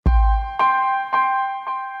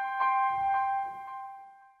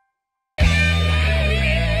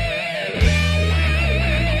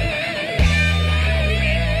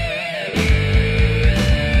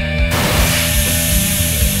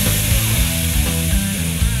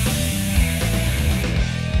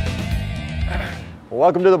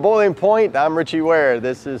Welcome to the Boiling Point. I'm Ritchie WARE.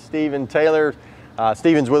 This is Stephen Taylor.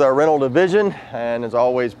 Stephen's with our rental division, and as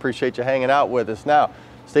always, appreciate you hanging out with us. Now,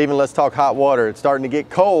 Stephen, let's talk hot water. It's starting to get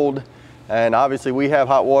cold, and obviously we have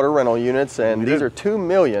hot water rental units, and these are 2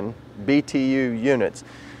 million BTU units.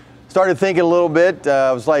 Started thinking a little bit.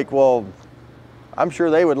 I was like, well, I'm sure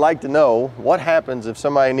they would like to know what happens if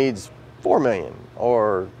somebody needs 4 million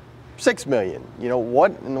or 6 million. You know,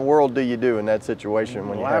 what in the world do you do in that situation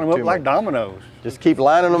when you have 2 million? Line them up like dominoes. Just keep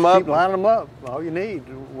lining them up? Keep lining them up. All you need,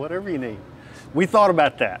 whatever you need. We thought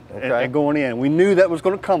about that and going in. We knew that was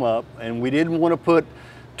going to come up, and we didn't want to put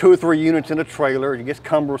 2 or 3 units in a trailer. It gets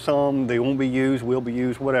cumbersome. They won't be used, will be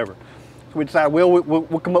used, whatever. So we decided, well,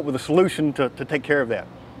 we'll come up with a solution to take care of that.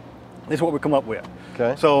 This is what we come up with.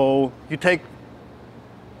 Okay. So you take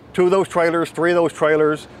 2 of those trailers, 3 of those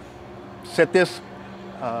trailers, set this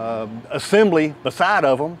assembly beside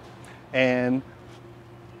of them, and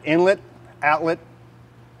inlet, outlet,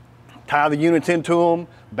 tie the units into them,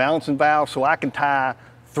 balancing valves, so I can tie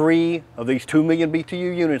 3 of these 2 million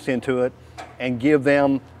BTU units into it and give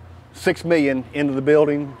them 6 million into the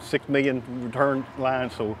building, 6 million return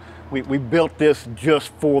lines. So we built this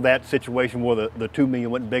just for that situation where the 2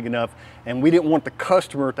 million wasn't big enough, and we didn't want the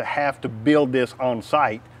customer to have to build this on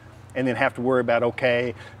site and then have to worry about,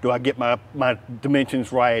 okay, do I get my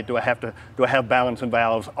dimensions right? Do I have balance and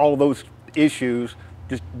valves? All those issues,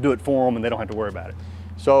 just do it for them and they don't have to worry about it.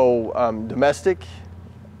 So domestic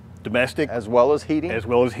as well as heating? As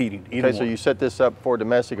well as heating. Okay, so you set this up for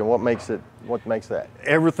domestic, and what makes that?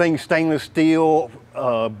 Everything stainless steel,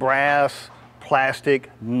 brass, plastic,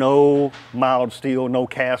 no mild steel, no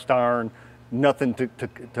cast iron, nothing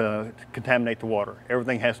to contaminate the water.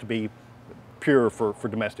 Everything has to be pure for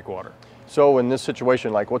domestic water. So in this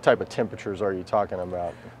situation, like, what type of temperatures are you talking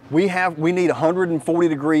about? We need 140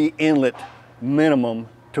 degree inlet minimum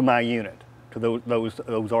to my unit, to those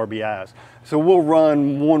RBIs. So we'll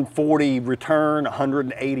run 140 return,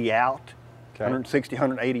 180 out, 160,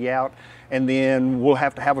 180 out, and then we'll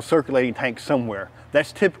have to have a circulating tank somewhere.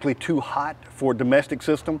 That's typically too hot for a domestic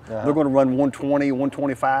system. They're going to run 120,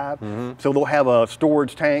 125. So they'll have a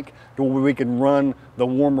storage tank where we can run the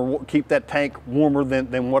warmer, keep that tank warmer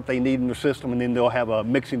than what they need in their system, and then they'll have a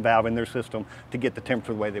mixing valve in their system to get the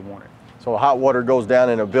temperature the way they want it. So hot water goes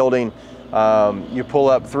down in a building. You pull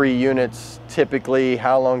up 3 units typically.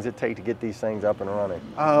 How long does it take to get these things up and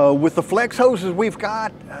running? With the flex hoses we've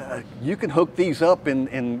got, you can hook these up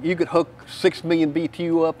and you could hook 6 million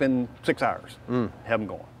BTU up in 6 hours. Have them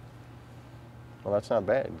going. Well, that's not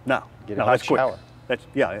bad. No, get a hot shower. Get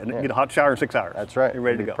a hot shower in 6 hours. That's right. You're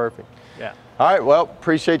ready to go. Perfect. Yeah. All right, well,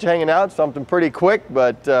 appreciate you hanging out. Something pretty quick,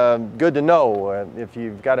 but good to know. If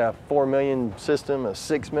you've got a 4 million system, a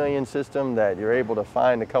 6 million system, that you're able to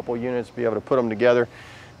find a couple units, be able to put them together,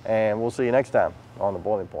 and we'll see you next time on The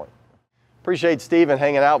Boiling Point. Appreciate Stephen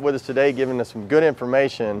hanging out with us today, giving us some good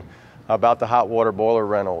information about the hot water boiler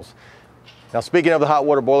rentals. Now, speaking of the hot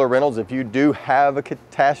water boiler rentals, if you do have a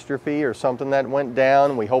catastrophe or something that went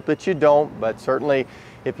down, we hope that you don't, but certainly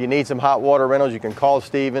if you need some hot water rentals, you can call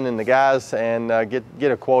Stephen and the guys and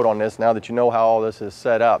get a quote on this now that you know how all this is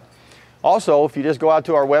set up. Also, if you just go out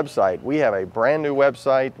to our website, we have a brand new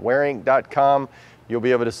website, wareinc.com. You'll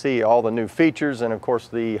be able to see all the new features, and of course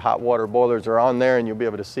the hot water boilers are on there, and you'll be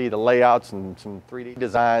able to see the layouts and some 3D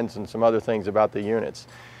designs and some other things about the units.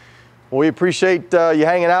 Well, we appreciate you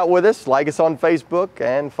hanging out with us. Like us on Facebook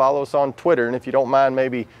and follow us on Twitter. And if you don't mind,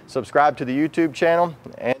 maybe subscribe to the YouTube channel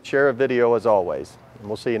and share a video as always. And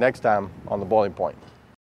we'll see you next time on The Boiling Point.